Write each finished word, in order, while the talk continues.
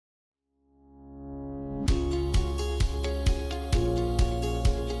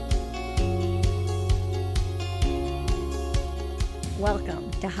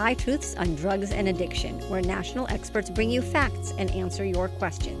High Truths on Drugs and Addiction, where national experts bring you facts and answer your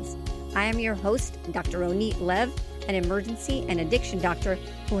questions. I am your host, Dr. Ronit Lev, an emergency and addiction doctor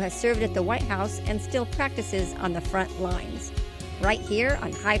who has served at the White House and still practices on the front lines. Right here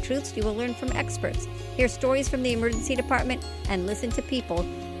on High Truths, you will learn from experts, hear stories from the emergency department, and listen to people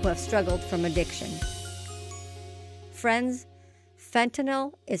who have struggled from addiction. Friends,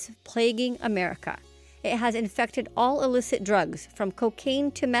 fentanyl is plaguing America. It has infected all illicit drugs, from cocaine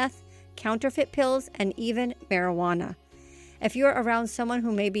to meth, counterfeit pills, and even marijuana. If you're around someone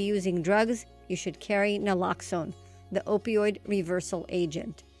who may be using drugs, you should carry naloxone, the opioid reversal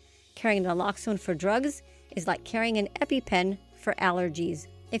agent. Carrying naloxone for drugs is like carrying an EpiPen for allergies.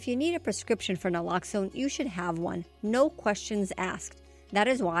 If you need a prescription for naloxone, you should have one. No questions asked. That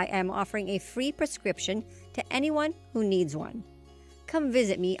is why I am offering a free prescription to anyone who needs one. Come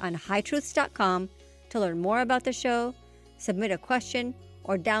visit me on hightruths.com to learn more about the show, submit a question,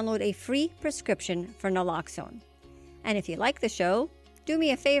 or download a free prescription for naloxone. And if you like the show, do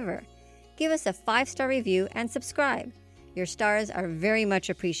me a favor. Give us a 5-star review and subscribe. Your stars are very much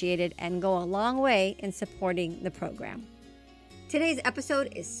appreciated and go a long way in supporting the program. Today's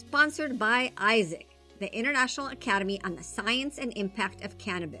episode is sponsored by IASIC, the International Academy on the Science and Impact of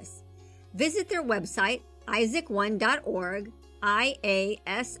Cannabis. Visit their website, IASIC1.org,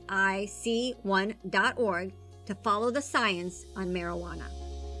 IASIC1.org, to follow the science on marijuana.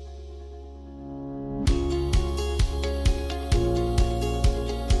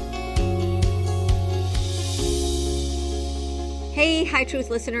 Hey, High Truth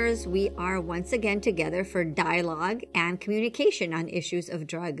listeners, we are once again together for dialogue and communication on issues of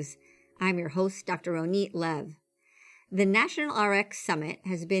drugs. I'm your host, Dr. Ronit Lev. The National RX Summit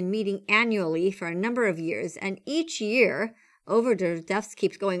has been meeting annually for a number of years, and each year, overdose deaths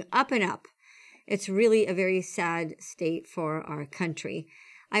keeps going up and up. It's really a very sad state for our country.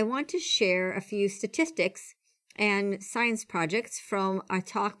 I want to share a few statistics and science projects from a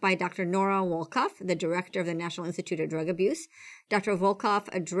talk by Dr. Nora Volkow, the director of the National Institute of Drug Abuse. Dr. Volkow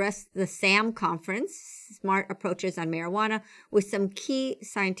addressed the SAM conference, Smart Approaches on Marijuana, with some key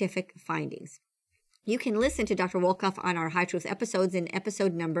scientific findings. You can listen to Dr. Volkow on our High Truth episodes in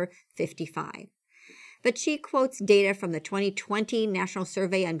episode number 55. But she quotes data from the 2020 National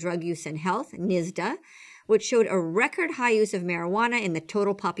Survey on Drug Use and Health, NISDA, which showed a record high use of marijuana in the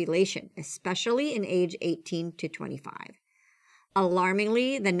total population, especially in age 18 to 25.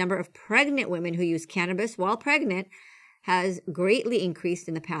 Alarmingly, the number of pregnant women who use cannabis while pregnant has greatly increased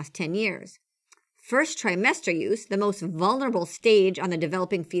in the past 10 years. First trimester use, the most vulnerable stage on the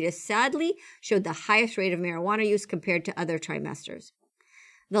developing fetus, sadly showed the highest rate of marijuana use compared to other trimesters.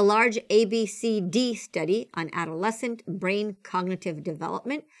 The large ABCD study on adolescent brain cognitive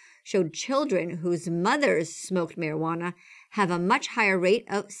development showed children whose mothers smoked marijuana have a much higher rate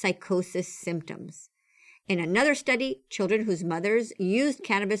of psychosis symptoms. In another study, children whose mothers used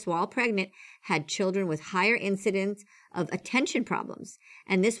cannabis while pregnant had children with higher incidence of attention problems,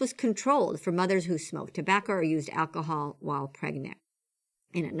 and this was controlled for mothers who smoked tobacco or used alcohol while pregnant.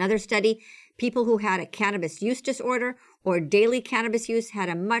 In another study, people who had a cannabis use disorder or daily cannabis use had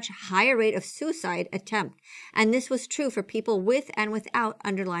a much higher rate of suicide attempt, and this was true for people with and without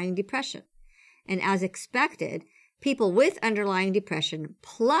underlying depression. And as expected, people with underlying depression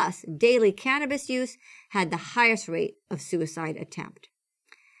plus daily cannabis use had the highest rate of suicide attempt.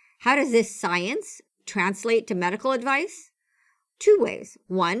 How does this science translate to medical advice? 2 ways.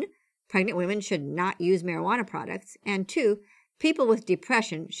 1, pregnant women should not use marijuana products, and 2, people with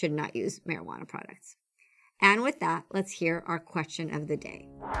depression should not use marijuana products. And with that, let's hear our question of the day.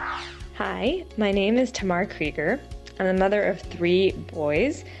 Hi, my name is Tamar Krieger. I'm the mother of 3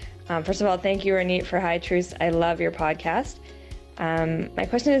 boys. First of all, thank you, Ronit, for High Truths. I love your podcast. My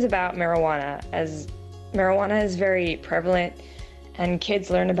question is about marijuana, as marijuana is very prevalent and kids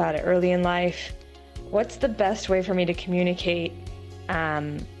learn about it early in life. What's the best way for me to communicate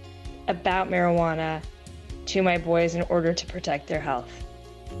about marijuana to my boys in order to protect their health?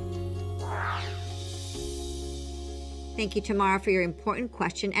 Thank you, Tamara, for your important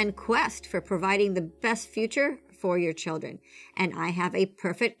question and quest for providing the best future for your children. And I have a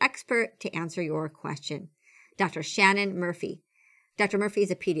perfect expert to answer your question, Dr. Shannon Murphy. Dr. Murphy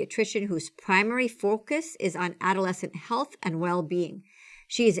is a pediatrician whose primary focus is on adolescent health and well-being.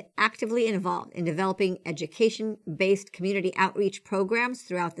 She is actively involved in developing education-based community outreach programs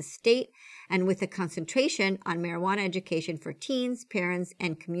throughout the state, and with a concentration on marijuana education for teens, parents,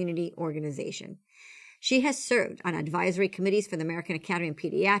 and community organization. She has served on advisory committees for the American Academy of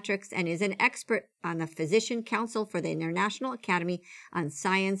Pediatrics and is an expert on the Physician Council for the International Academy on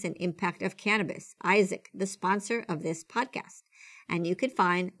Science and Impact of Cannabis, IASIC, the sponsor of this podcast. And you can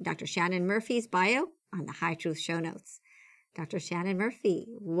find Dr. Shannon Murphy's bio on the High Truth show notes. Dr. Shannon Murphy,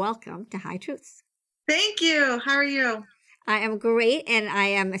 welcome to High Truths. Thank you. How are you? I am great, and I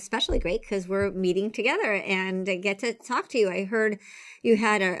am especially great because we're meeting together and I get to talk to you. I heard you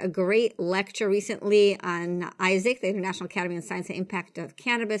had a great lecture recently on ISAC, the International Academy on Science and Impact of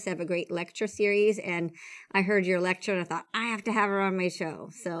Cannabis. They have a great lecture series, and I heard your lecture and I thought, I have to have her on my show.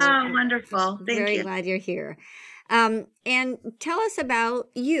 So, wonderful. Thank you. Very glad you're here. And tell us about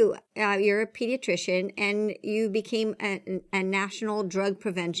you. You're a pediatrician, and you became a national drug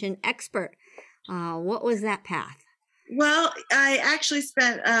prevention expert. What was that path? Well, I actually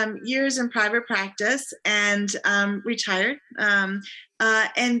spent years in private practice and retired, and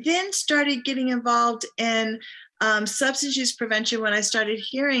then started getting involved in substance use prevention when I started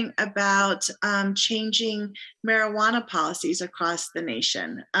hearing about changing marijuana policies across the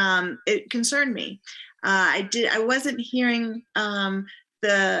nation. It concerned me. I wasn't hearing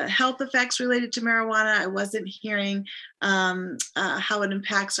the health effects related to marijuana. I wasn't hearing how it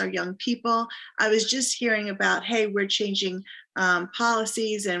impacts our young people. I was just hearing about, hey, we're changing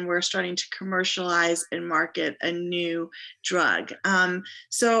policies and we're starting to commercialize and market a new drug.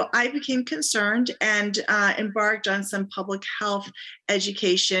 So I became concerned and embarked on some public health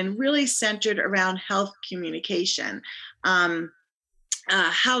education, really centered around health communication.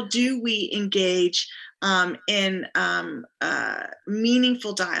 How do we engage in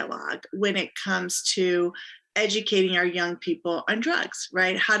meaningful dialogue when it comes to educating our young people on drugs,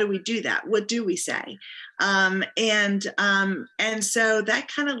 right? How do we do that? What do we say? And so that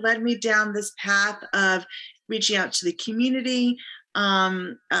kind of led me down this path of reaching out to the community,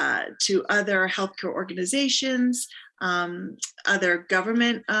 to other healthcare organizations, other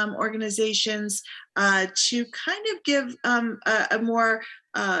government organizations, to kind of give a more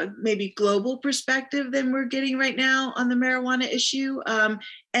maybe global perspective than we're getting right now on the marijuana issue,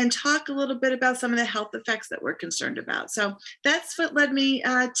 and talk a little bit about some of the health effects that we're concerned about. So that's what led me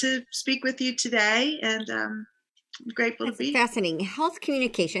to speak with you today, and I'm grateful to be here. Fascinating. Health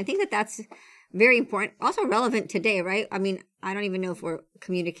communication. I think that's very important, also relevant today, right? I mean, I don't even know if we're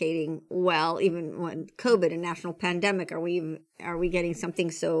communicating well, even when COVID, a national pandemic, are we getting something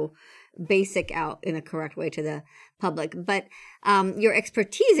so basic out in a correct way to the public? But your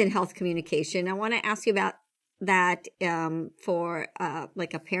expertise in health communication, I want to ask you about that for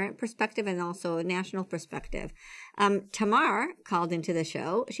like a parent perspective and also a national perspective. Tamar called into the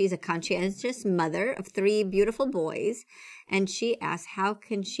show. She's a conscientious mother of 3 beautiful boys. And she asked, how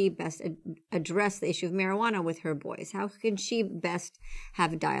can she best address the issue of marijuana with her boys? How can she best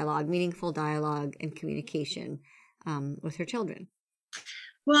have dialogue, meaningful dialogue and communication with her children?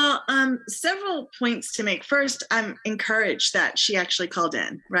 Well, several points to make. First, I'm encouraged that she actually called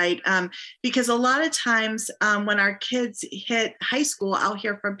in, right? Because a lot of times when our kids hit high school, I'll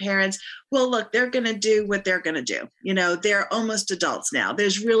hear from parents, well, look, they're going to do what they're going to do. You know, they're almost adults now.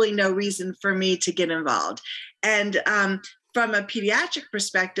 There's really no reason for me to get involved. And from a pediatric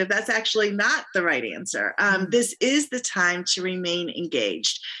perspective, that's actually not the right answer. This is the time to remain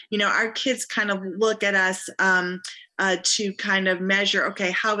engaged. You know, our kids kind of look at us to kind of measure, okay,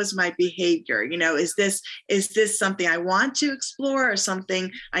 how is my behavior? You know, is this something I want to explore or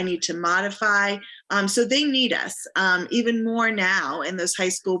something I need to modify? So they need us even more now in those high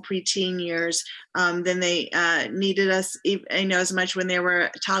school preteen years than they needed us, you know, as much when they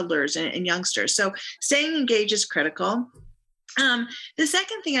were toddlers and youngsters. So staying engaged is critical. The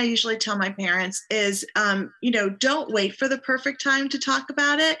second thing I usually tell my parents is, you know, don't wait for the perfect time to talk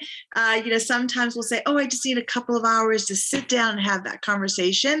about it. You know, sometimes we'll say, oh, I just need a couple of hours to sit down and have that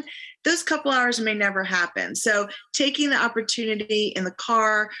conversation. Those couple hours may never happen. So taking the opportunity in the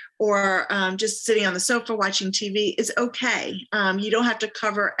car or just sitting on the sofa watching TV is okay. You don't have to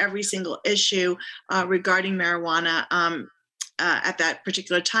cover every single issue regarding marijuana at that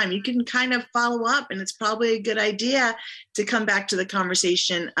particular time. You can kind of follow up, and it's probably a good idea to come back to the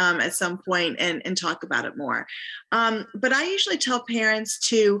conversation at some point and talk about it more. But I usually tell parents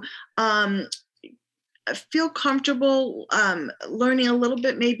to feel comfortable learning a little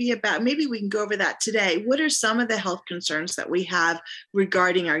bit maybe we can go over that today. What are some of the health concerns that we have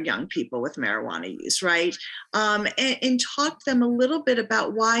regarding our young people with marijuana use, right? And talk to them a little bit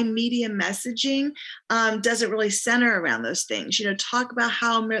about why media messaging doesn't really center around those things. You know, talk about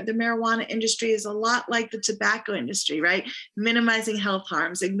how the marijuana industry is a lot like the tobacco industry, right? Minimizing health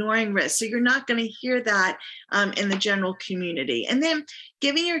harms, ignoring risks. So you're not going to hear that in the general community. And then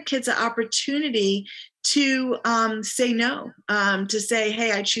giving your kids an opportunity to say no, to say,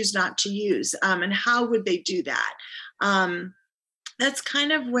 hey, I choose not to use. And how would they do that? that's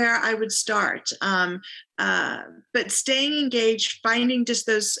kind of where I would start. But staying engaged, finding just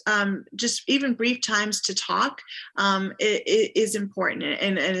those, just even brief times to talk, is important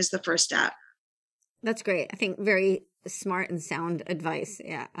and is the first step. That's great. I think very smart and sound advice.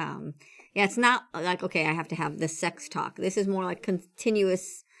 Yeah. Yeah. It's not like, okay, I have to have the sex talk. This is more like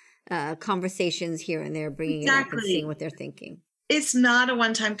continuous conversations here and there, bringing it up and seeing what they're thinking. It's not a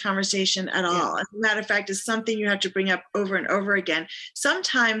one-time conversation at all. As a matter of fact, it's something you have to bring up over and over again.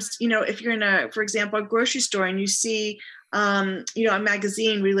 Sometimes, if you're in for example, a grocery store and you see, a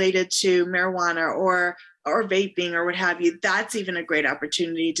magazine related to marijuana or vaping or what have you, that's even a great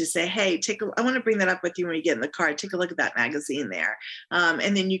opportunity to say, hey, I want to bring that up with you when you get in the car. Take a look at that magazine there.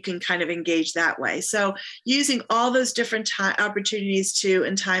 And then you can kind of engage that way. So using all those different opportunities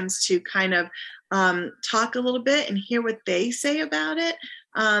and times to kind of talk a little bit and hear what they say about it,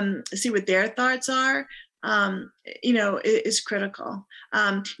 see what their thoughts are, is critical.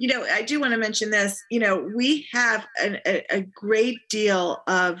 I do want to mention this, we have a great deal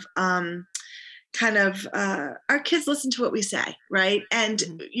of our kids listen to what we say, right?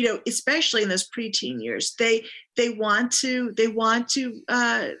 And especially in those preteen years, they're watching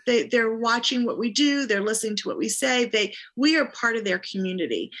what we do, they're listening to what we say, we are part of their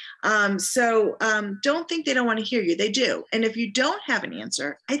community. So don't think they don't want to hear you. They do. And if you don't have an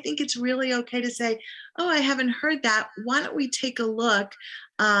answer, I think it's really okay to say, oh, I haven't heard that. Why don't we take a look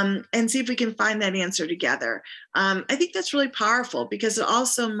and see if we can find that answer together? I think that's really powerful because it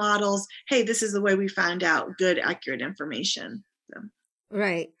also models, hey, this is the way we found out good, accurate information. So.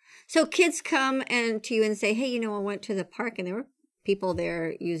 Right. So kids come to you and say, hey, I went to the park and there were people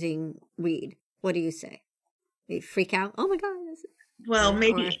there using weed. What do you say? They freak out. Oh my God. Well,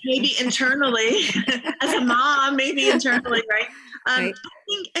 maybe internally as a mom, maybe internally, right? Right.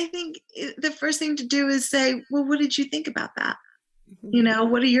 I think the first thing to do is say, well, what did you think about that? Mm-hmm.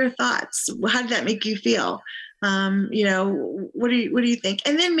 What are your thoughts? How did that make you feel? What do you think?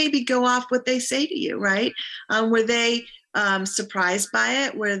 And then maybe go off what they say to you, right? Were they surprised by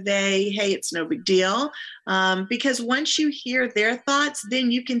it? Were they, hey, it's no big deal? Because once you hear their thoughts,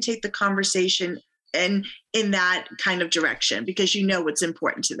 then you can take the conversation and in that kind of direction because what's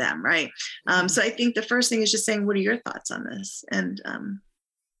important to them, right? So I think the first thing is just saying, what are your thoughts on this? And that,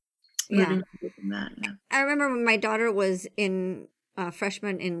 yeah. I remember when my daughter was in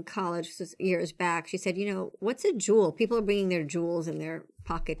freshman in college years back, she said, what's a Juul? People are bringing their Juuls in their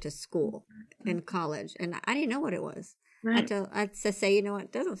pocket to school in college. And I didn't know what it was. Right. I had to say,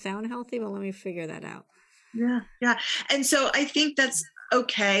 it doesn't sound healthy, but let me figure that out. Yeah. Yeah. And so I think that's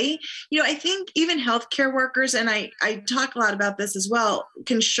okay. I think even healthcare workers, and I talk a lot about this as well,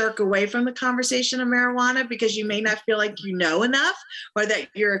 can shirk away from the conversation of marijuana because you may not feel like you know enough or that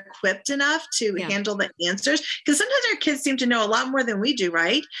you're equipped enough to handle the answers. Because sometimes our kids seem to know a lot more than we do,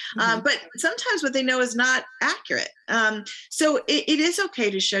 right? Mm-hmm. But sometimes what they know is not accurate. So it is okay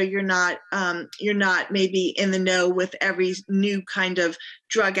to show you're not maybe in the know with every new kind of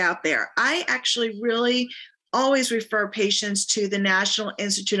drug out there. I actually really always refer patients to the National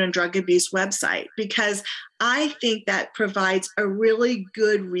Institute on Drug Abuse website because I think that provides a really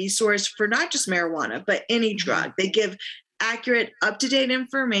good resource for not just marijuana, but any drug. They give accurate, up-to-date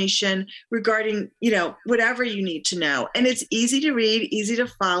information regarding, whatever you need to know. And it's easy to read, easy to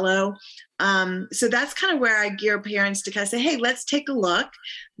follow. So that's kind of where I gear parents to kind of say, hey, let's take a look.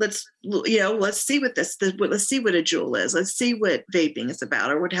 Let's see what let's see what a Juul is. Let's see what vaping is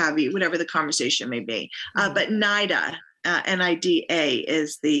about or what have you, whatever the conversation may be. But NIDA, N-I-D-A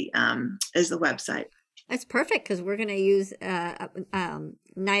is the website. That's perfect because we're going to use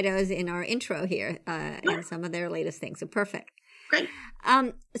NIDAs in our intro here and some of their latest things. So perfect. Great.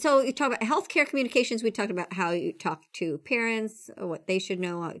 So you talk about healthcare communications. We talked about how you talk to parents, what they should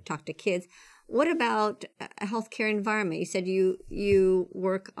know, how you talk to kids. What about a healthcare environment? You said you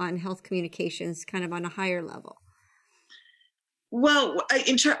work on health communications kind of on a higher level. Well,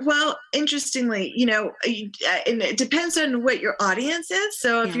 interestingly, and it depends on what your audience is.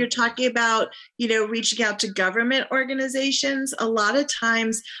 So if you're talking about, reaching out to government organizations, a lot of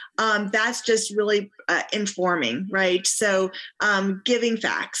times that's just really informing, right? So giving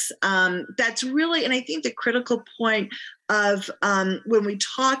facts, that's really, and I think the critical point of when we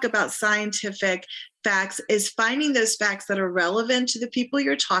talk about scientific facts is finding those facts that are relevant to the people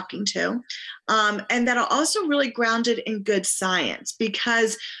you're talking to, and that are also really grounded in good science,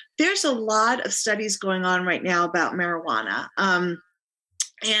 because there's a lot of studies going on right now about marijuana.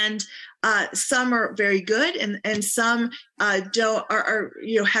 And some are very good, and some don't are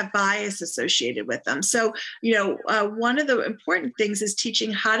have bias associated with them. So one of the important things is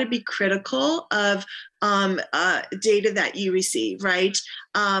teaching how to be critical of data that you receive, right?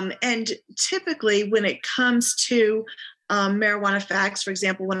 And typically, when it comes to marijuana facts, for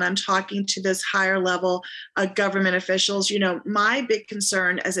example, when I'm talking to those higher level government officials, my big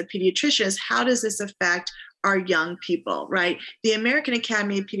concern as a pediatrician is how does this affect our young people, right? The American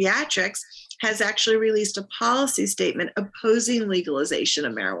Academy of Pediatrics has actually released a policy statement opposing legalization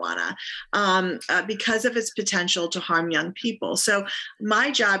of marijuana because of its potential to harm young people. So my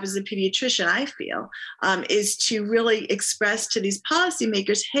job as a pediatrician, I feel, is to really express to these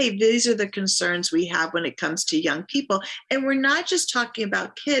policymakers, hey, these are the concerns we have when it comes to young people. And we're not just talking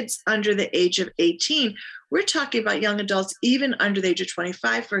about kids under the age of 18. We're talking about young adults, even under the age of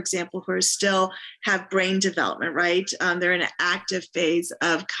 25, for example, who are still have brain development, right? They're in an active phase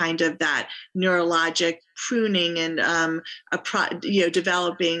of kind of that neurologic pruning and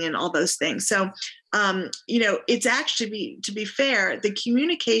developing and all those things. So, it's actually, to be fair, the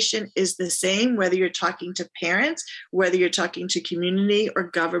communication is the same, whether you're talking to parents, whether you're talking to community or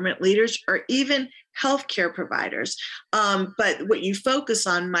government leaders, or even healthcare providers. But what you focus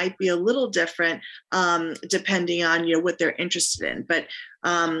on might be a little different depending on what they're interested in. But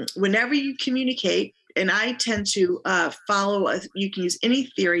whenever you communicate, and I tend to follow, you can use any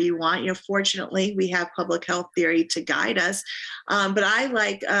theory you want. Fortunately, we have public health theory to guide us. But I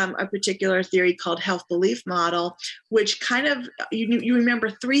like a particular theory called health belief model, which kind of, you remember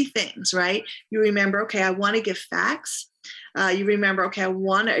three things, right? You remember, okay, I want to give facts. You remember, okay, I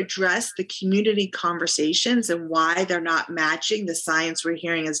want to address the community conversations and why they're not matching the science we're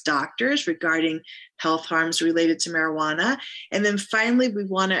hearing as doctors regarding health harms related to marijuana. And then finally, we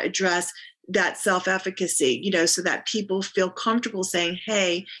want to address that self-efficacy, so that people feel comfortable saying,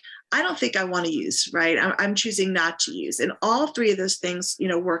 hey, I don't think I want to use, right? I'm choosing not to use. And all three of those things,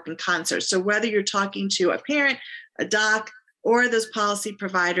 work in concert. So whether you're talking to a parent, a doc, or those policy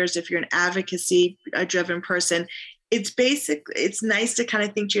providers, if you're an advocacy-driven person, it's nice to kind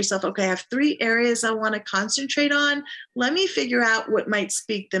of think to yourself, okay, I have three areas I want to concentrate on. Let me figure out what might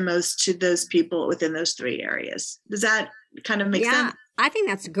speak the most to those people within those three areas. Does that kind of make sense? I think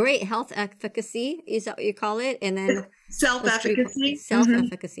that's great. Health efficacy is that what you call it? And then self-efficacy.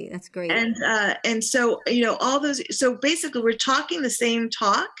 Self-efficacy. That's great. And so, all those, so basically we're talking the same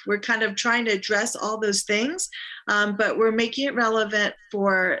talk. We're kind of trying to address all those things, but we're making it relevant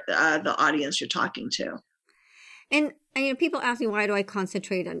for the audience you're talking to. And people ask me, why do I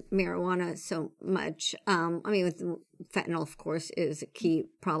concentrate on marijuana so much? With fentanyl, of course, is a key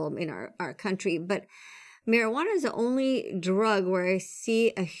problem in our country, but marijuana is the only drug where I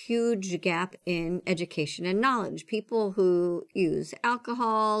see a huge gap in education and knowledge. People who use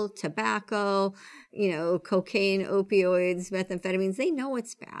alcohol, tobacco, cocaine, opioids, methamphetamines, they know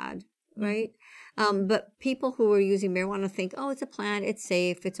it's bad, right? But people who are using marijuana think, oh, it's a plant, it's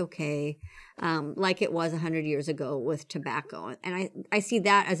safe, it's okay, like it was 100 years ago with tobacco. And I see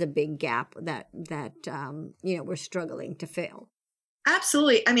that as a big gap that we're struggling to fill.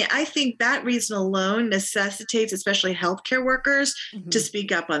 Absolutely. I think that reason alone necessitates, especially healthcare workers, to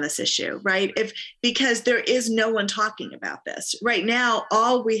speak up on this issue, right? Because there is no one talking about this. Right now,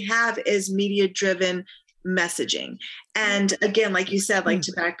 all we have is media-driven messaging. And again, like you said, like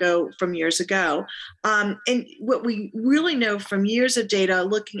tobacco from years ago. And what we really know from years of data,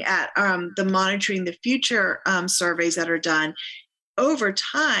 looking at the Monitoring the Future surveys that are done, over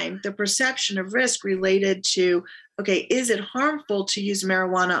time, the perception of risk related to, okay, is it harmful to use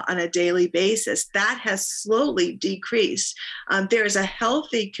marijuana on a daily basis? That has slowly decreased. There is a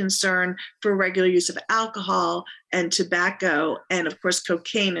healthy concern for regular use of alcohol and tobacco, and of course,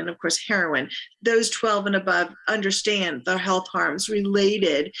 cocaine, and of course, heroin. Those 12 and above understand the health harms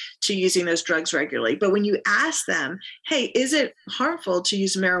related to using those drugs regularly. But when you ask them, hey, is it harmful to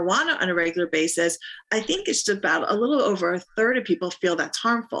use marijuana on a regular basis? I think it's about a little over a third of people feel that's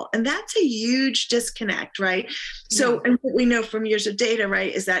harmful. And that's a huge disconnect, right? So, and what we know from years of data,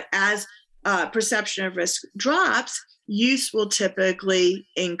 right, is that as perception of risk drops, use will typically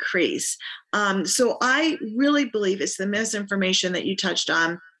increase. So I really believe it's the misinformation that you touched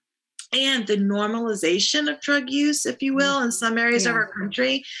on and the normalization of drug use, if you will, in some areas of our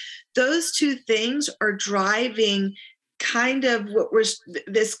country. Those two things are driving kind of what we're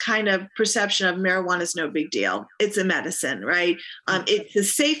this kind of perception of marijuana is no big deal. It's a medicine, right? It's the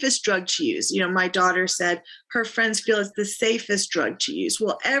safest drug to use. You know, my daughter said her friends feel it's the safest drug to use.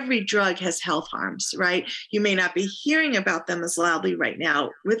 Well, every drug has health harms, right? You may not be hearing about them as loudly right now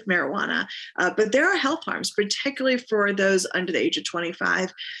with marijuana, but there are health harms, particularly for those under the age of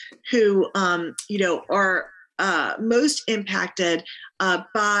 25 who, you know, are most impacted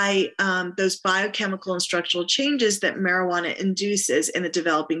by those biochemical and structural changes that marijuana induces in the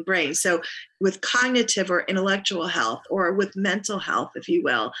developing brain. So with cognitive or intellectual health, or with mental health, if you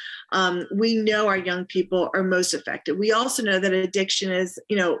will, we know our young people are most affected. We also know that addiction is,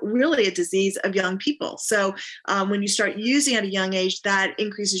 you know, really a disease of young people. So when you start using at a young age, that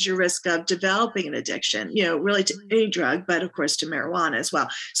increases your risk of developing an addiction, you know, really to any drug, but of course to marijuana as well.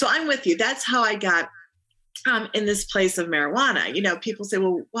 So I'm with you. That's how I got in this place of marijuana. You know, people say,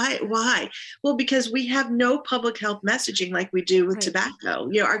 well, why? Well, because we have no public health messaging like we do with tobacco.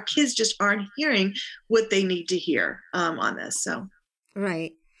 You know, our kids just aren't hearing what they need to hear on this. So,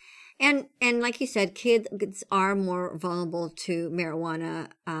 right. And like you said, kids are more vulnerable to marijuana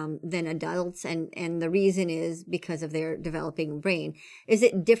than adults. And the reason is because of their developing brain. Is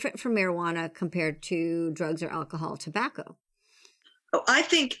it different from marijuana compared to drugs or alcohol, tobacco? I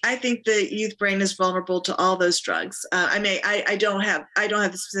think the youth brain is vulnerable to all those drugs. I don't have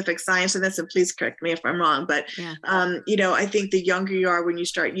the specific science on this, and please correct me if I'm wrong. But you know, I think the younger you are when you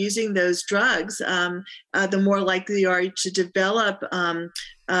start using those drugs, the more likely you are to develop,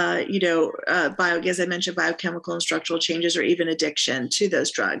 you know, as I mentioned, biochemical and structural changes, or even addiction to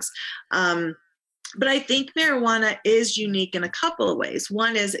those drugs. But I think marijuana is unique in a couple of ways.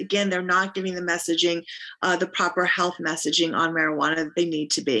 One is, again, they're not giving the messaging, the proper health messaging on marijuana that they need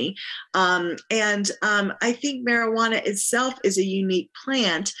to be. And I think marijuana itself is a unique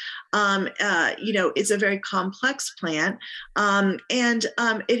plant. You know, it's a very complex plant. And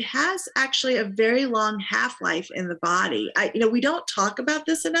it has actually a very long half-life in the body. You know, we don't talk about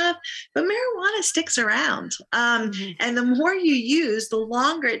this enough, but marijuana sticks around. And the more you use, the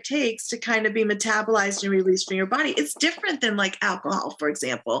longer it takes to kind of be metabolized and released from your body. It's different than like alcohol, for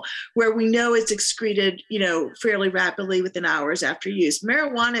example, where we know it's excreted, you know, fairly rapidly within hours after use.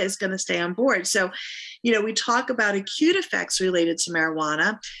 Marijuana is going to stay on board. So, you know, we talk about acute effects related to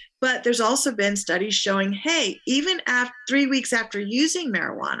marijuana, but there's also been studies showing, hey, even after 3 weeks after using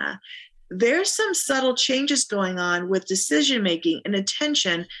marijuana, there's some subtle changes going on with decision-making and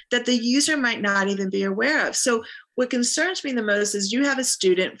attention that the user might not even be aware of. So what concerns me the most is you have a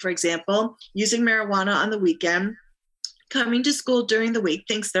student, for example, using marijuana on the weekend, coming to school during the week,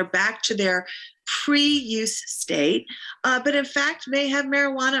 thinks they're back to their pre-use state, but in fact may have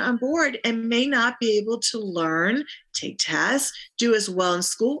marijuana on board and may not be able to learn, take tests, do as well in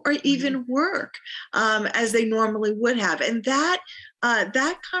school, or even work as they normally would have. And that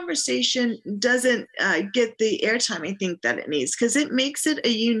conversation doesn't get the airtime I think that it needs, because it makes it a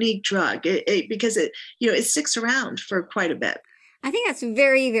unique drug. Because it, you know, it sticks around for quite a bit. I think that's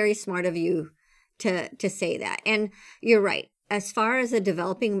very, very smart of you to say that. And you're right. As far as a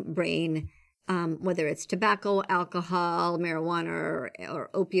developing brain, whether it's tobacco, alcohol, marijuana, or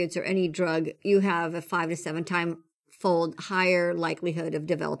opiates, or any drug, you have a 5 to 7 time-fold higher likelihood of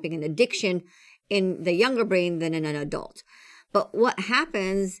developing an addiction in the younger brain than in an adult. But what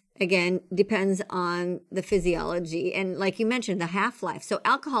happens, again, depends on the physiology. And like you mentioned, the half-life. So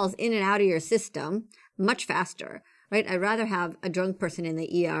alcohol's in and out of your system much faster, right? I'd rather have a drunk person in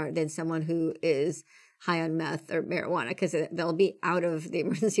the ER than someone who is high on meth or marijuana, because they'll be out of the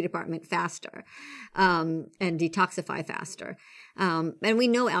emergency department faster and detoxify faster. And we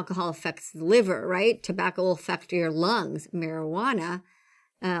know alcohol affects the liver, right? Tobacco will affect your lungs. Marijuana,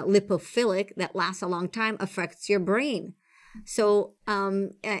 lipophilic, that lasts a long time, affects your brain. So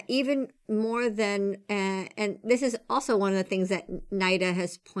even more than, and this is also one of the things that NIDA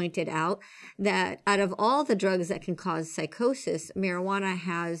has pointed out, that out of all the drugs that can cause psychosis, marijuana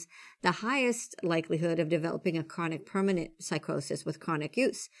has the highest likelihood of developing a chronic permanent psychosis with chronic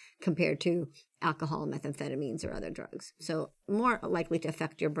use compared to alcohol, methamphetamines, or other drugs. So more likely to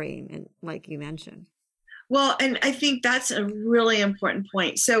affect your brain, and like you mentioned. Well, and I think that's a really important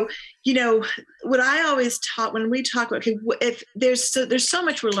point. So, you know, what I always taught when we talk about, okay, if there's so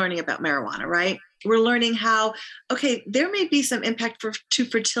much we're learning about marijuana, right? We're learning how, okay, there may be some impact to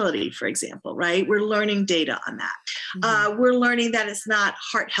fertility, for example, right? We're learning data on that. We're learning that it's not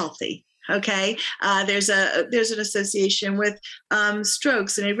heart healthy. Okay, there's an association with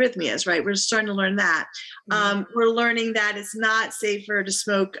strokes and arrhythmias, right? We're starting to learn that. We're learning that it's not safer to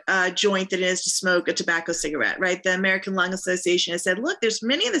smoke a joint than it is to smoke a tobacco cigarette, right? The American Lung Association has said, look, there's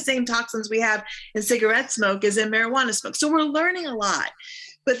many of the same toxins we have in cigarette smoke as in marijuana smoke. So we're learning a lot.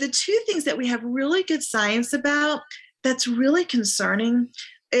 But the two things that we have really good science about that's really concerning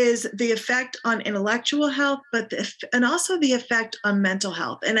is the effect on intellectual health, and also the effect on mental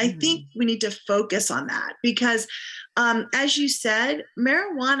health. And I think we need to focus on that because, as you said,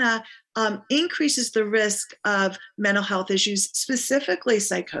 marijuana increases the risk of mental health issues, specifically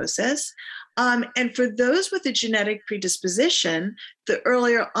psychosis. And for those with a genetic predisposition, the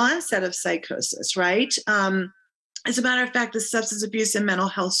earlier onset of psychosis, right? As a matter of fact, the Substance Abuse and Mental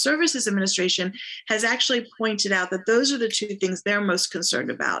Health Services Administration has actually pointed out that those are the two things they're most concerned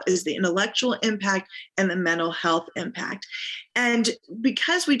about, is the intellectual impact and the mental health impact. And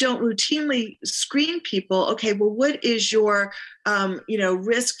because we don't routinely screen people, okay, well, what is your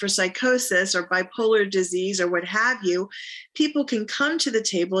risk for psychosis or bipolar disease or what have you? People can come to the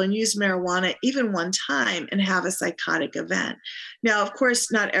table and use marijuana even one time and have a psychotic event. Now, of course,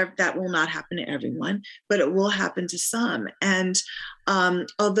 that will not happen to everyone, but it will happen to some. And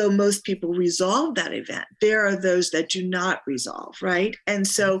although most people resolve that event, there are those that do not resolve, right? And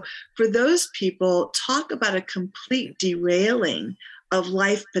so for those people, talk about a complete derailing of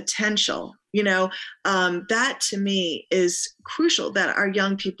life potential. That to me is crucial, that our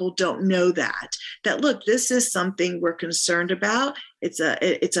young people don't know that look, this is something we're concerned about. It's an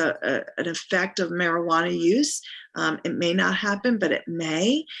effect of marijuana use. It may not happen, but it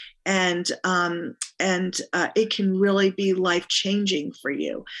may, and it can really be life-changing for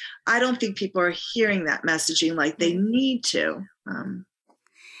you. I don't think people are hearing that messaging like they need to.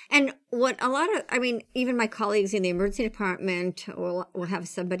 And what even my colleagues in the emergency department will have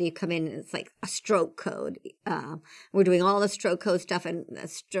somebody come in and it's like a stroke code. We're doing all the stroke code stuff, and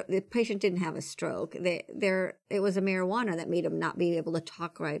the patient didn't have a stroke. It was a marijuana that made them not be able to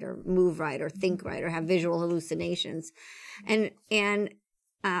talk right or move right or think right or have visual hallucinations. And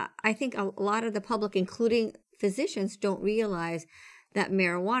I think a lot of the public, including physicians, don't realize that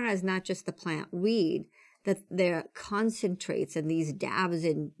marijuana is not just the plant weed, that there are concentrates and these dabs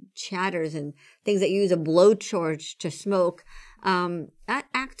and chatters and things that use a blowtorch to smoke, that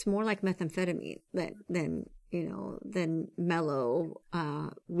acts more like methamphetamine than mellow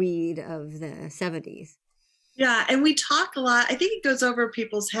weed of the 70s. Yeah, and we talk a lot. I think it goes over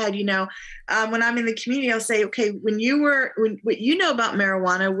people's head. When I'm in the community, I'll say, okay, what you know about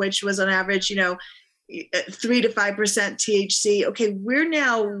marijuana, which was on average, 3 to 5% THC. Okay, we're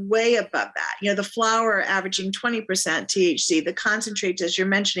now way above that. The flower averaging 20% THC, the concentrates, as you're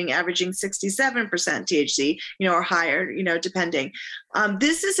mentioning, averaging 67% THC, or higher, depending.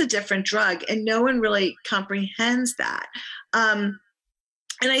 This is a different drug, and no one really comprehends that. And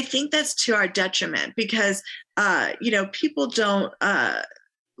I think that's to our detriment because, people don't.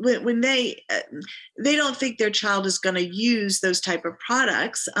 When they don't think their child is going to use those type of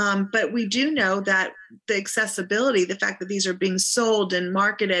products, but we do know that the accessibility, the fact that these are being sold and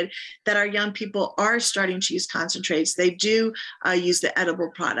marketed, that our young people are starting to use concentrates. They do use the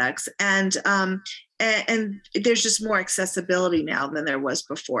edible products, and there's just more accessibility now than there was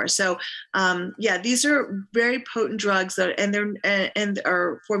before. So, these are very potent drugs, and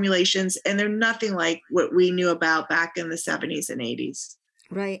are formulations, and they're nothing like what we knew about back in the 70s and 80s.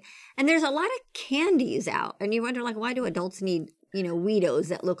 Right. And there's a lot of candies out, and you wonder, why do adults need, Weedos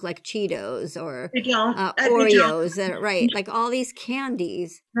that look like Cheetos or Oreos? Right. Like all these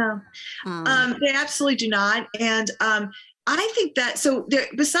candies. No, they absolutely do not. And I think that,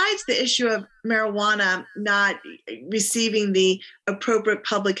 besides the issue of marijuana not receiving the appropriate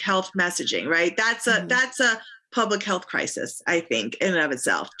public health messaging, right? That's a public health crisis, I think, in and of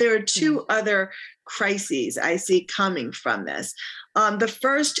itself. There are two other crises I see coming from this. The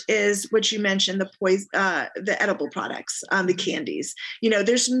first is what you mentioned, the edible products, the candies.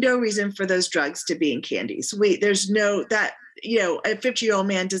 There's no reason for those drugs to be in candies. A 50-year-old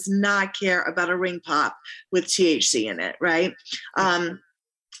man does not care about a ring pop with THC in it, right? And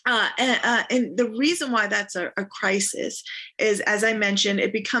the reason why that's a crisis is, as I mentioned,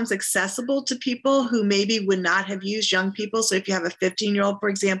 it becomes accessible to people who maybe would not have used, young people. So if you have a 15-year-old, for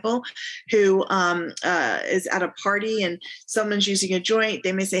example, who is at a party and someone's using a joint,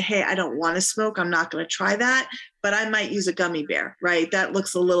 they may say, hey, I don't want to smoke. I'm not going to try that. but I might use a gummy bear, right?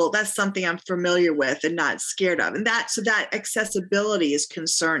 That's something I'm familiar with and not scared of. And so that accessibility is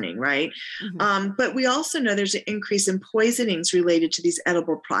concerning, right? But we also know there's an increase in poisonings related to these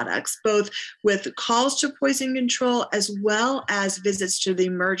edible products, both with calls to poison control as well as visits to the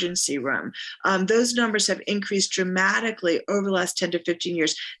emergency room. Those numbers have increased dramatically over the last 10 to 15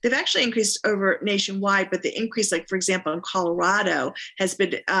 years. They've actually increased over nationwide, but the increase, like for example, in Colorado has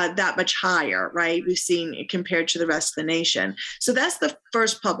been that much higher, right? We've seen compared to the rest of the nation. So that's the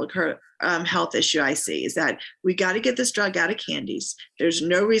first public health issue I see, is that we got to get this drug out of candies. There's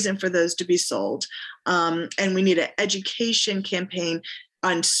no reason for those to be sold. And we need an education campaign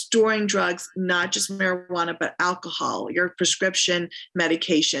on storing drugs, not just marijuana, but alcohol, your prescription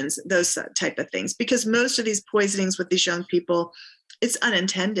medications, those type of things. Because most of these poisonings with these young people, it's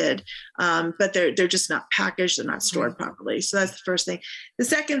unintended, but they're just not packaged, they're not stored properly. So that's the first thing. The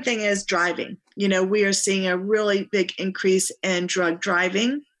second thing is driving. We are seeing a really big increase in drug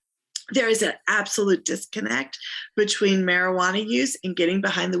driving. There is an absolute disconnect between marijuana use and getting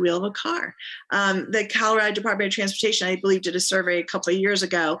behind the wheel of a car. The Colorado Department of Transportation, I believe, did a survey a couple of years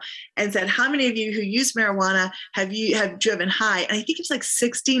ago and said, how many of you who use marijuana have driven high? And I think it's like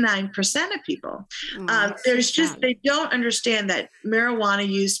 69% of people. They don't understand that marijuana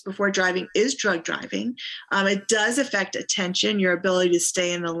use before driving is drug driving. It does affect attention, your ability to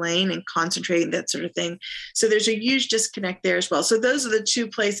stay in the lane and concentrate and that sort of thing. So there's a huge disconnect there as well. So those are the two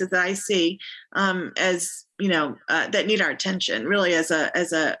places that I see as that need our attention, really, as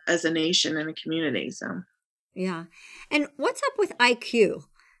a nation and a community. So yeah. And what's up with IQ?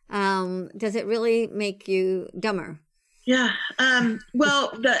 Does it really make you dumber? Yeah.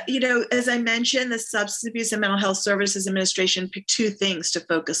 Well, as I mentioned, the Substance Abuse and Mental Health Services Administration picked two things to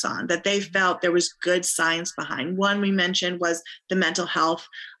focus on that they felt there was good science behind. One we mentioned was the mental health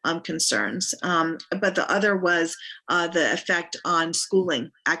concerns, but the other was the effect on schooling,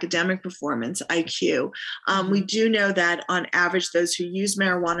 academic performance, IQ. We do know that on average, those who use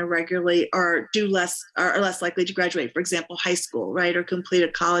marijuana regularly are less likely to graduate, for example, high school, right, or complete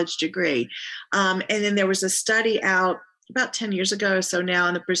a college degree. And then there was a study out about 10 years ago or so now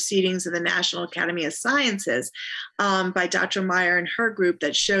in the Proceedings of the National Academy of Sciences by Dr. Meyer and her group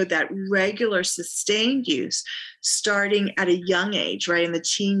that showed that regular sustained use starting at a young age, right, in the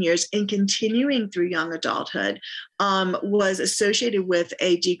teen years and continuing through young adulthood was associated with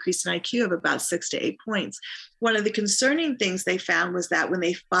a decrease in IQ of about 6 to 8 points. One of the concerning things they found was that when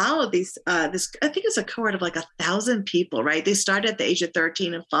they followed this, I think it's a cohort of like 1,000 people, right? They started at the age of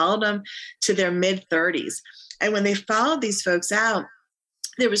 13 and followed them to their mid 30s. And when they followed these folks out,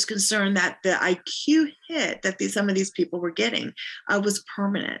 there was concern that the IQ hit that some of these people were getting was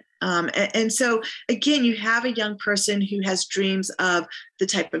permanent. And so, again, you have a young person who has dreams of the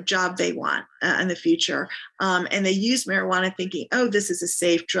type of job they want in the future. And they use marijuana thinking, oh, this is a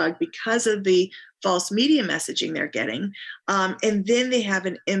safe drug because of the false media messaging they're getting. And then they have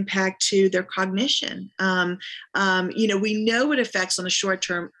an impact to their cognition. We know it affects on the short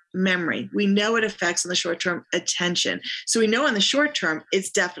term memory. We know it affects on the short-term attention. So we know on the short term, it's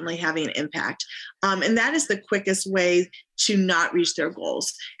definitely having an impact. And that is the quickest way to not reach their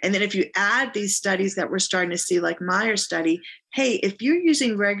goals. And then if you add these studies that we're starting to see, like Meyer's study, hey, if you're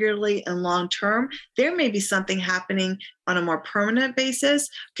using regularly and long-term, there may be something happening on a more permanent basis.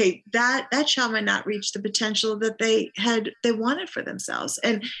 Okay, that child might not reach the potential that they wanted for themselves.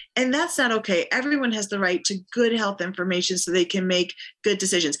 And that's not okay. Everyone has the right to good health information so they can make good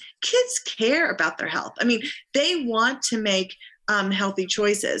decisions. Kids care about their health. I mean, they want to make healthy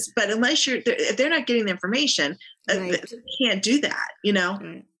choices, but if they're not getting the information, right. They can't do that,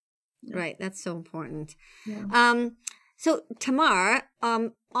 Right. That's so important. Yeah. So Tamar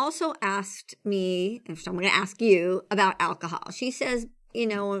also asked me, so I'm going to ask you about alcohol. She says,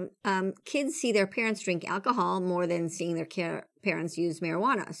 kids see their parents drink alcohol more than seeing their parents use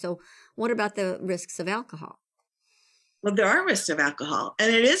marijuana. So what about the risks of alcohol? Well, there are risks of alcohol,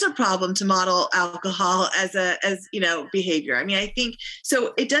 and it is a problem to model alcohol as behavior. I mean, I think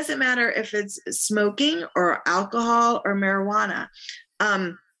so. It doesn't matter if it's smoking or alcohol or marijuana.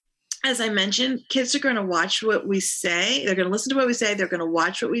 As I mentioned, kids are going to watch what we say. They're going to listen to what we say. They're going to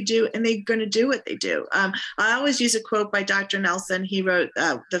watch what we do, and they're going to do what they do. I always use a quote by Dr. Nelson. He wrote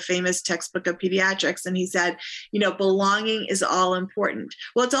the famous textbook of pediatrics, and he said, belonging is all important.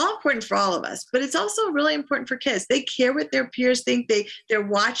 Well, it's all important for all of us, but it's also really important for kids. They care what their peers think. They're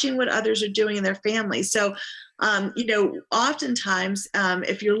watching what others are doing in their families. So Oftentimes,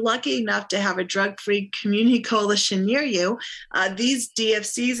 if you're lucky enough to have a drug-free community coalition near you, these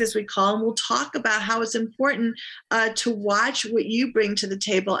DFCs, as we call them, will talk about how it's important to watch what you bring to the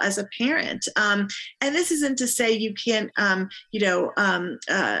table as a parent. And this isn't to say you can't, that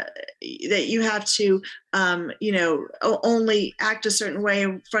you have to, only act a certain way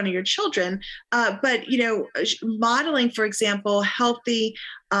in front of your children. But modeling, for example, healthy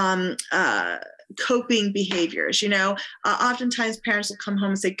coping behaviors. Oftentimes parents will come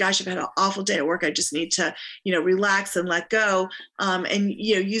home and say, gosh, I've had an awful day at work. I just need to, relax and let go. And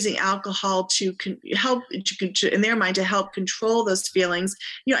using alcohol to help in their mind to help control those feelings,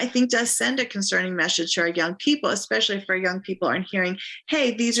 I think does send a concerning message to our young people, especially if our young people aren't hearing,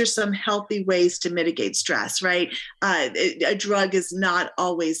 hey, these are some healthy ways to mitigate stress, right? A drug is not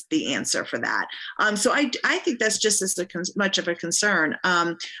always the answer for that. So I think that's just as much of a concern.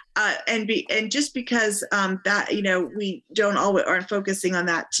 And just because that we don't always aren't focusing on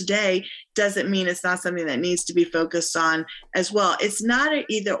that today doesn't mean it's not something that needs to be focused on as well. It's not an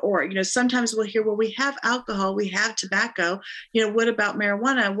either or. Sometimes we'll hear, well, we have alcohol, we have tobacco. What about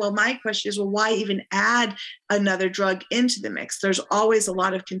marijuana? Well, my question is, well, why even add another drug into the mix? There's always a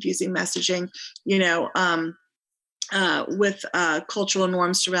lot of confusing messaging, with cultural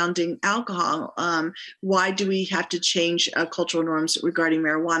norms surrounding alcohol. Why do we have to change cultural norms regarding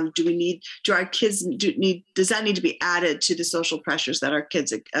marijuana? Does that need to be added to the social pressures that our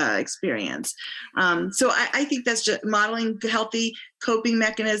kids experience? So I think that's just modeling healthy coping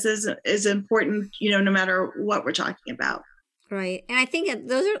mechanisms is important, no matter what we're talking about. Right. And I think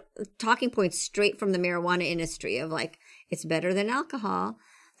those are talking points straight from the marijuana industry of like, it's better than alcohol.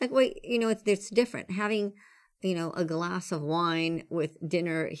 Like, wait, it's different. Having a glass of wine with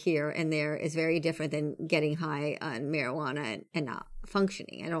dinner here and there is very different than getting high on marijuana and not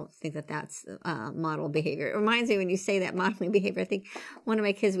functioning. I don't think that that's model behavior. It reminds me when you say that modeling behavior, I think one of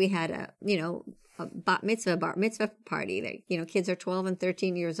my kids, we had a bar mitzvah party that, kids are 12 and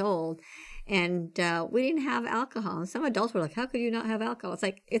 13 years old. And we didn't have alcohol. And some adults were like, how could you not have alcohol? It's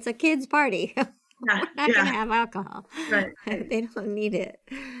like, it's a kid's party. We're not going to have alcohol. Right. They don't need it.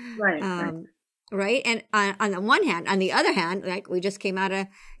 Right. Right. And on the one hand, on the other hand, like we just came out of,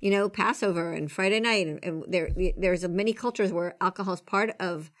 Passover and Friday night, and there's many cultures where alcohol is part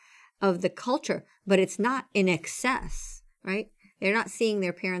of the culture, but it's not in excess, right? They're not seeing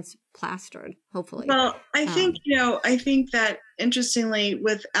their parents plastered, hopefully. Well, I think, I think that interestingly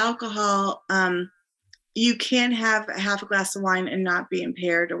with alcohol, you can have half a glass of wine and not be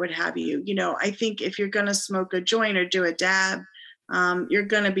impaired or what have you. I think if you're going to smoke a joint or do a dab, you're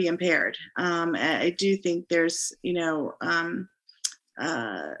going to be impaired. I do think there's,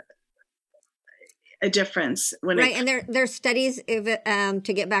 a difference when right. And there's studies to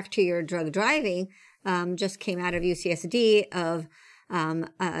get back to your drug driving, just came out of UCSD of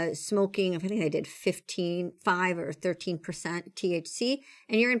smoking. I think they did 5 or 13% THC,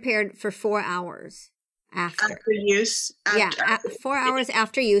 and you're impaired for 4 hours. After use. 4 hours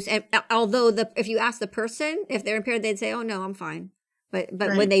after use. And although if you ask the person if they're impaired, they'd say, "Oh no, I'm fine." But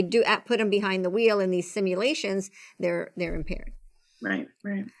right. When they do put them behind the wheel in these simulations, they're impaired. Right.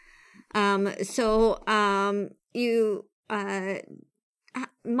 You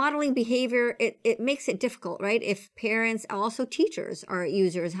modeling behavior, it makes it difficult, right? If parents, also teachers, are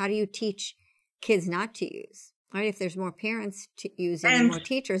users, how do you teach kids not to use? Right? If there's more parents using and more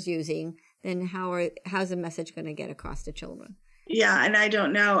teachers using, then how's the message going to get across to children? Yeah, and I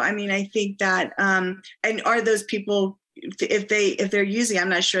don't know. I mean, I think that and are those people, if they're using, I'm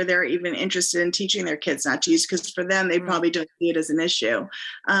not sure they're even interested in teaching their kids not to use, because for them they probably don't see it as an issue.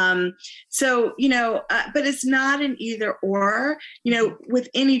 But it's not an either or, with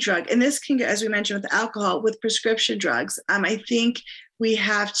any drug. And this can, as we mentioned with alcohol, with prescription drugs, I think we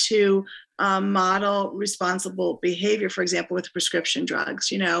have to model responsible behavior, for example, with prescription drugs.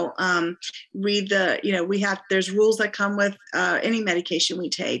 There's rules that come with any medication we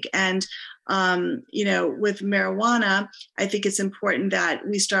take. And with marijuana, I think it's important that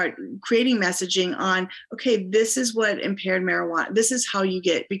we start creating messaging on, okay, this is what impaired marijuana, this is how you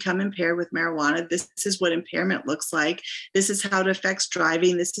become impaired with marijuana. This is what impairment looks like. This is how it affects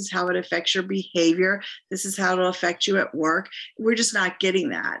driving. This is how it affects your behavior. This is how it'll affect you at work. We're just not getting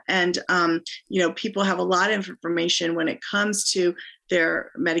that. And, people have a lot of information when it comes to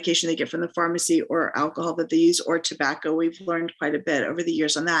their medication they get from the pharmacy, or alcohol that they use, or tobacco. We've learned quite a bit over the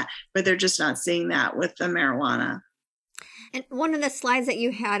years on that, but they're just not seeing that with the marijuana. And one of the slides that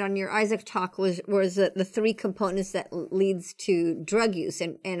you had on your Isaac talk was the three components that leads to drug use.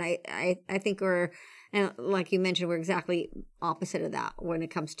 And I think and like you mentioned, we're exactly opposite of that when it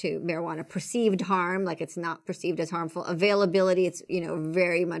comes to marijuana. Perceived harm, like it's not perceived as harmful. Availability, it's,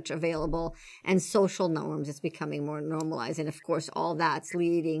 very much available. And social norms, it's becoming more normalized. And of course, all that's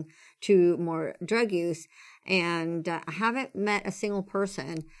leading to more drug use. And I haven't met a single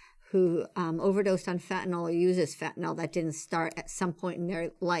person who overdosed on fentanyl or uses fentanyl that didn't start at some point in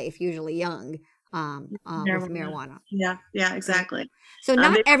their life, usually young, with marijuana. Yeah, exactly. So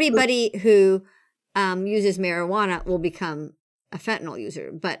not everybody who uses marijuana will become a fentanyl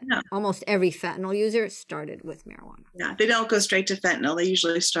user, but almost every fentanyl user started with marijuana. Yeah, they don't go straight to fentanyl. They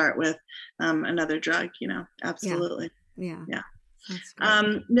usually start with another drug, absolutely. Yeah.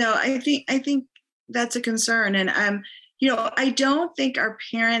 No, I think that's a concern. And, I don't think our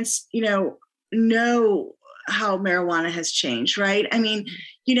parents, know how marijuana has changed, right? I mean,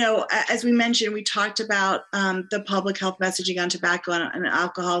 as we mentioned, we talked about the public health messaging on tobacco and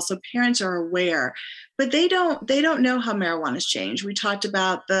alcohol. So parents are aware, but they don't know how marijuana has changed. We talked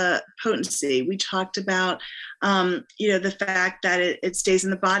about the potency. We talked about, the fact that it stays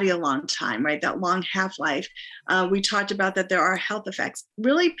in the body a long time, right? That long half-life. We talked about that there are health effects.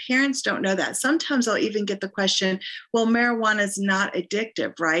 Really, parents don't know that. Sometimes I'll even get the question, well, marijuana is not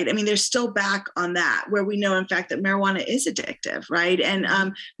addictive, right? I mean, they're still back on that, where we know, in fact, that marijuana is addictive, right? And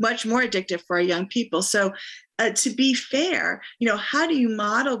much more addictive for our young people. So to be fair, how do you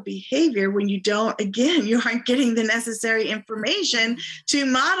model behavior when you aren't getting the necessary information to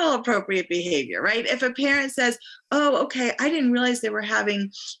model appropriate behavior, right? If a parent says, oh, okay, I didn't realize they were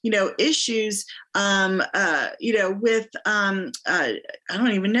having, issues, with, I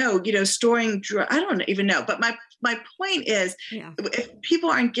don't even know, storing, I don't even know. But my point is, if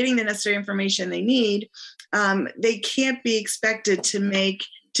people aren't getting the necessary information they need, they can't be expected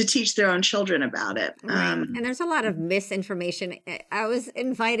to teach their own children about it. Right. And there's a lot of misinformation. I was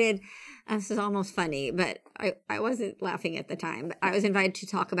invited, this is almost funny, but I wasn't laughing at the time, but I was invited to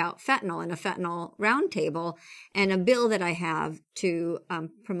talk about fentanyl in a fentanyl roundtable and a bill that I have to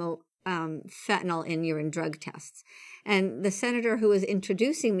promote fentanyl in urine drug tests. And the senator who was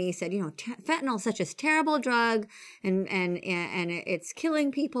introducing me said, fentanyl is such a terrible drug and it's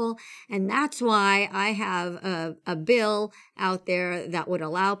killing people. And that's why I have a bill out there that would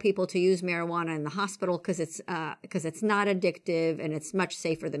allow people to use marijuana in the hospital because it's not addictive and it's much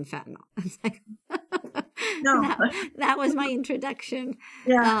safer than fentanyl. I was like, no, that was my introduction.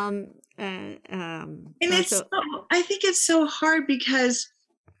 Yeah. And I think it's so hard because,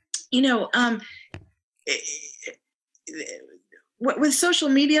 with social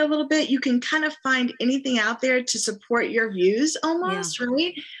media a little bit, you can kind of find anything out there to support your views almost,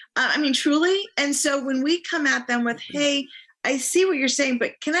 right? I mean, truly. And so when we come at them with, hey, I see what you're saying,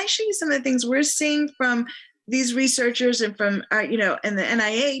 but can I show you some of the things we're seeing from these researchers and from, and the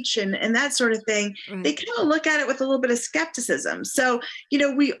NIH and that sort of thing, they kind of look at it with a little bit of skepticism. So,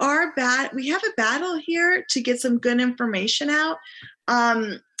 we have a battle here to get some good information out.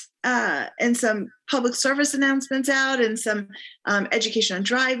 And some public service announcements out and some education on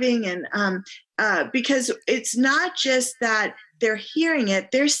driving. And because it's not just that they're hearing it,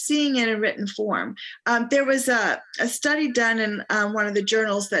 they're seeing it in written form. There was a study done in one of the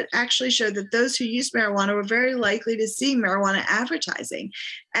journals that actually showed that those who use marijuana were very likely to see marijuana advertising.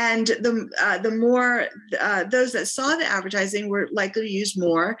 And the more those that saw the advertising were likely to use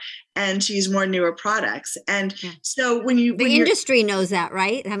more and to use more newer products. And so when the industry knows that,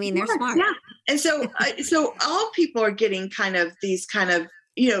 right? I mean, they're smart. Yeah. And so all people are getting kind of these kind of,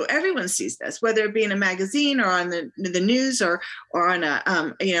 everyone sees this, whether it be in a magazine or on the news or on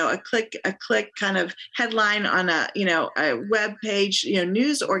a click kind of headline on a web page,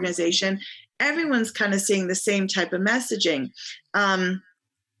 news organization. Everyone's kind of seeing the same type of messaging.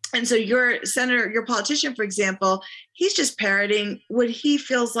 And so your senator, your politician, for example, he's just parroting what he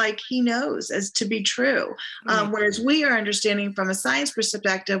feels like he knows as to be true. Whereas we are understanding from a science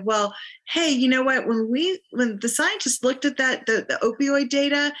perspective, well, hey, you know what? When the scientists looked at that, the opioid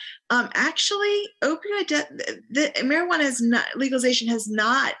data, actually marijuana legalization has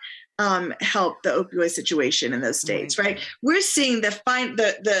not help the opioid situation in those states, right? We're seeing the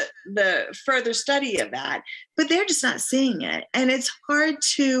further study of that, but they're just not seeing it. And it's hard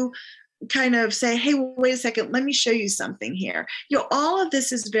to kind of say, hey, wait a second, let me show you something here. All of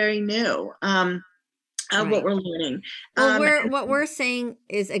this is very new. what we're learning. Well, what we're saying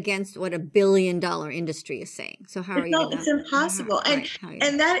is against what $1 billion industry is saying. So how are you? It's impossible.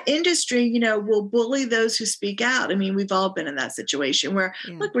 And that industry, will bully those who speak out. I mean, we've all been in that situation where,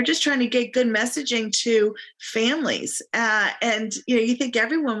 look, we're just trying to get good messaging to families. And, you think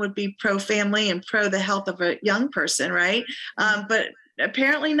everyone would be pro-family and pro the health of a young person, right? But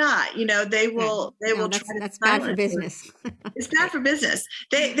apparently not. They will that's bad for business. It's bad for business.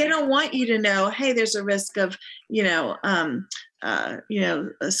 They don't want you to know, hey, there's a risk of a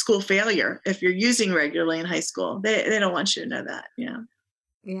school failure if you're using regularly in high school. They don't want you to know that.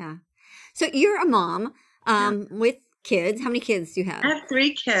 Yeah. So you're a mom with kids. How many kids do you have? I have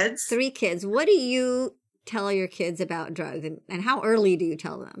 3 kids. 3 kids. What do you tell your kids about drugs, and how early do you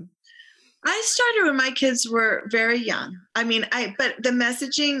tell them? I started when my kids were very young. I mean, but the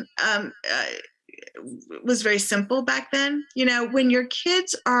messaging was very simple back then. When your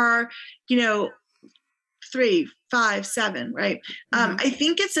kids are, 3, 5, 7, right? I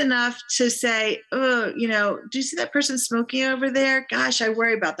think it's enough to say, oh, do you see that person smoking over there? Gosh, I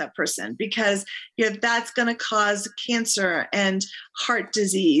worry about that person because, that's going to cause cancer and heart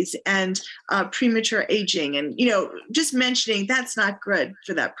disease and premature aging. And, just mentioning that's not good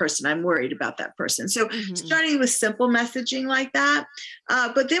for that person. I'm worried about that person. So starting with simple messaging like that.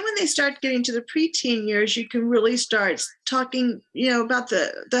 But then when they start getting to the preteen years, you can really start talking, about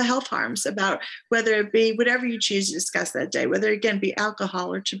the health harms, about whether it be whatever you choose to discuss that day, whether again be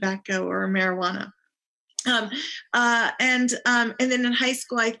alcohol or tobacco or marijuana. And then in high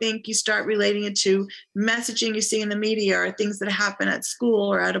school, I think you start relating it to messaging you see in the media or things that happen at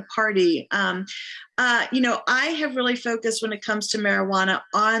school or at a party. I have really focused when it comes to marijuana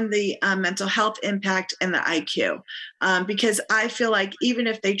on the mental health impact and the IQ, because I feel like even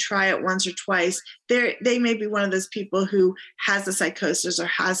if they try it once or twice, they may be one of those people who has a psychosis or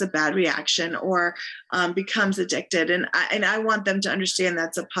has a bad reaction or becomes addicted. And I want them to understand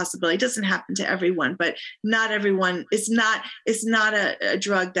that's a possibility. It doesn't happen to everyone, but not everyone. It's not a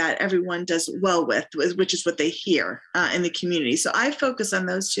drug that everyone does well with, which is what they hear in the community. So I focus on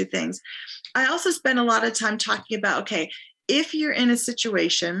those 2 things. I also spend a lot of time talking about, okay, if you're in a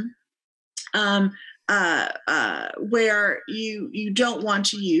situation where you don't want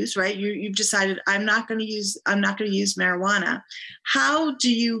to use, right? You've decided I'm not going to use marijuana. How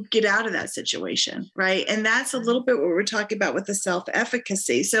do you get out of that situation, right? And that's a little bit what we're talking about with the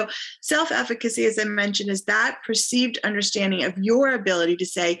self-efficacy. So self-efficacy, as I mentioned, is that perceived understanding of your ability to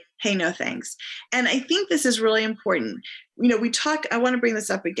say, hey, no thanks. And I think this is really important. I want to bring this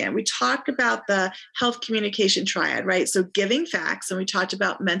up again. We talked about the health communication triad, right? So giving facts, and we talked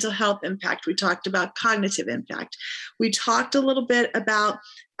about mental health impact. We talked about cognitive impact. We talked a little bit about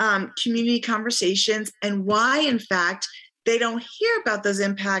community conversations and why, in fact, they don't hear about those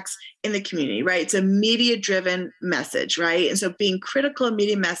impacts in the community, right? It's a media-driven message, right? And so being critical of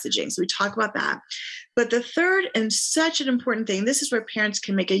media messaging. So we talk about that. But the third and such an important thing, this is where parents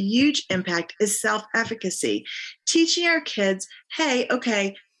can make a huge impact, is self-efficacy. Teaching our kids, hey,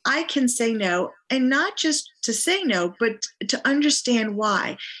 okay, I can say no, and not just to say no, but to understand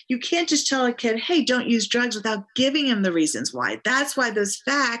why. You can't just tell a kid, hey, don't use drugs without giving him the reasons why. That's why those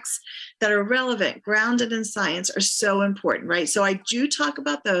facts that are relevant, grounded in science, are so important, right? So I do talk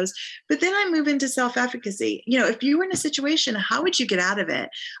about those, but then I move into self-efficacy. If you were in a situation, how would you get out of it?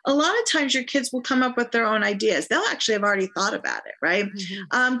 A lot of times your kids will come up with their own ideas. They'll actually have already thought about it, right?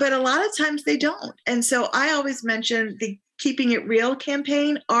 But a lot of times they don't. And so I always mention the Keeping It Real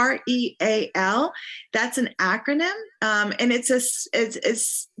campaign, REAL. That's an acronym, and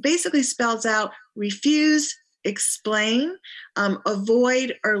it's basically spells out refuse, explain,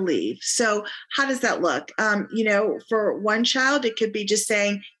 avoid, or leave. So how does that look? For one child, it could be just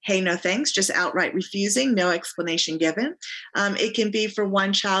saying, hey, no thanks, just outright refusing, no explanation given. It can be for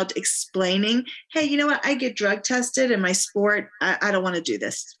one child explaining, hey, you know what, I get drug tested in my sport. I don't want to do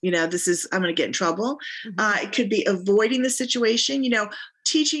this. I'm going to get in trouble. It could be avoiding the situation,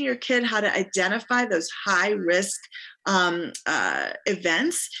 teaching your kid how to identify those high risk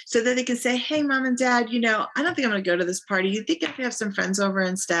events so that they can say, hey, mom and dad, I don't think I'm going to go to this party. You think I could have some friends over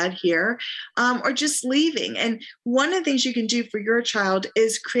instead here, or just leaving. And one of the things you can do for your child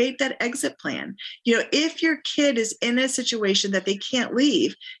is create that exit plan. If your kid is in a situation that they can't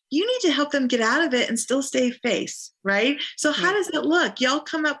leave, you need to help them get out of it and still stay safe, right? So how does it look? Y'all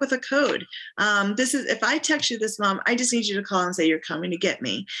come up with a code. This is, if I text you this, mom, I just need you to call and say you're coming to get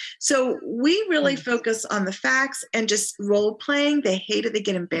me. So we really focus on the facts and just role playing. They hate it. They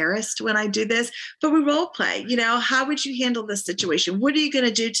get embarrassed when I do this, but we role play. How would you handle this situation? What are you going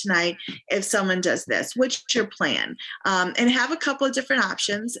to do tonight if someone does this? What's your plan? And have a couple of different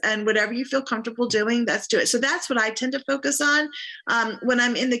options, and whatever you feel comfortable doing, let's do it. So that's what I tend to focus on. When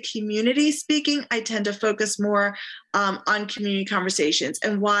I'm in the community speaking, I tend to focus more on community conversations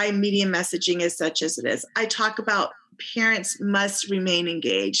and why media messaging is such as it is. I talk about parents must remain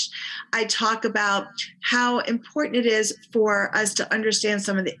engaged. I talk about how important it is for us to understand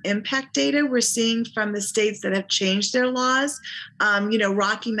some of the impact data we're seeing from the states that have changed their laws.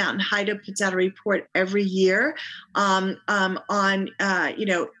 Rocky Mountain HIDA puts out a report every year on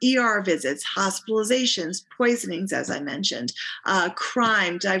ER visits, hospitalizations, poisonings, as I mentioned,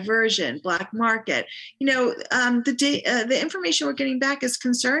 crime, diversion, black market. The information we're getting back is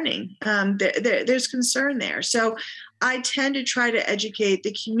concerning. There's concern there. So I tend to try to educate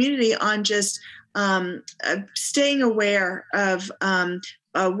the community on just staying aware of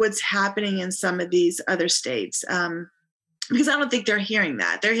what's happening in some of these other states, because I don't think they're hearing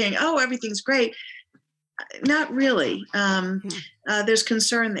that. They're hearing, oh, everything's great. Not really. There's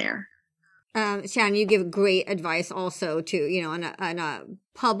concern there. Shannon, you give great advice also to, on a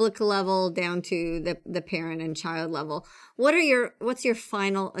public level down to the parent and child level. What's your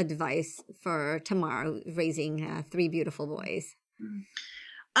final advice for Tamar raising 3 beautiful boys?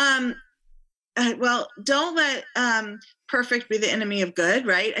 Well, don't let perfect be the enemy of good,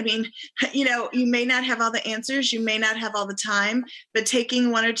 right? I mean, you may not have all the answers, you may not have all the time, but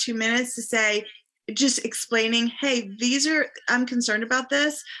taking 1 or 2 minutes to say, just explaining, hey, I'm concerned about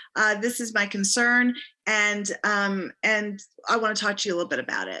this. This is my concern. And I want to talk to you a little bit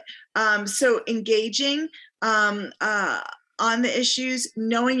about it. So engaging on the issues,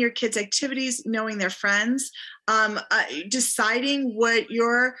 knowing your kids' activities, knowing their friends, deciding what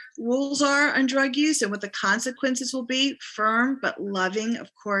your rules are on drug use and what the consequences will be, firm but loving, of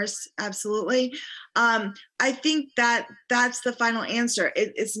course, absolutely. I think that's the final answer.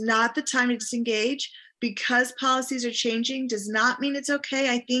 It's not the time to disengage. Because policies are changing does not mean it's okay.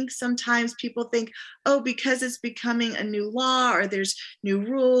 I think sometimes people think, oh, because it's becoming a new law or there's new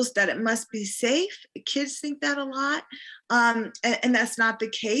rules that it must be safe. Kids think that a lot. And that's not the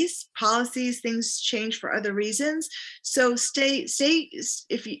case. Policies, things change for other reasons. So stay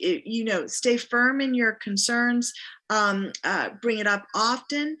firm in your concerns, bring it up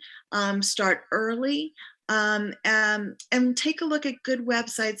often, start early. And take a look at good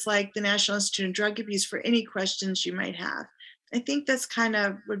websites like the National Institute of Drug Abuse for any questions you might have. I think that's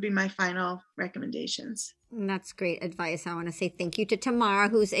would be my final recommendations. That's great advice. I want to say thank you to Tamar,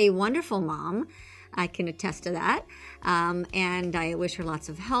 who's a wonderful mom. I can attest to that. And I wish her lots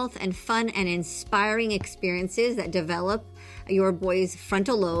of health and fun and inspiring experiences that develop your boy's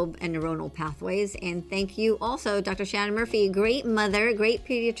frontal lobe and neuronal pathways. And thank you also, Dr. Shannon Murphy, great mother, great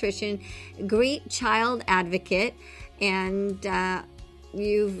pediatrician, great child advocate. And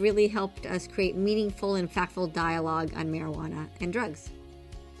you've really helped us create meaningful and factful dialogue on marijuana and drugs.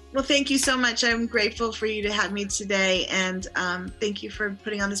 Well, thank you so much. I'm grateful for you to have me today. And thank you for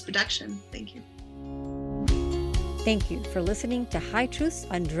putting on this production. Thank you. Thank you for listening to High Truths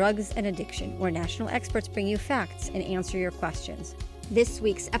on Drugs and Addiction, where national experts bring you facts and answer your questions. This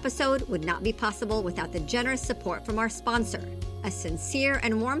week's episode would not be possible without the generous support from our sponsor. A sincere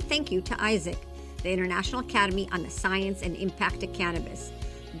and warm thank you to ISAAC, the International Academy on the Science and Impact of Cannabis,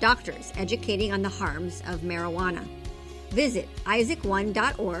 doctors educating on the harms of marijuana. Visit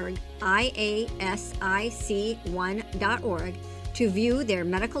ISAAC1.org, IASIC1.org, to view their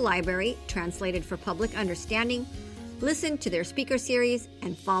medical library, translated for public understanding, listen to their speaker series,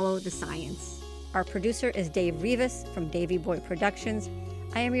 and follow the science. Our producer is Dave Rivas from Davey Boy Productions.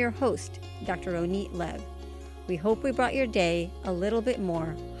 I am your host, Dr. Ronit Lev. We hope we brought your day a little bit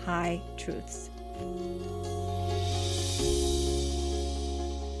more high truths.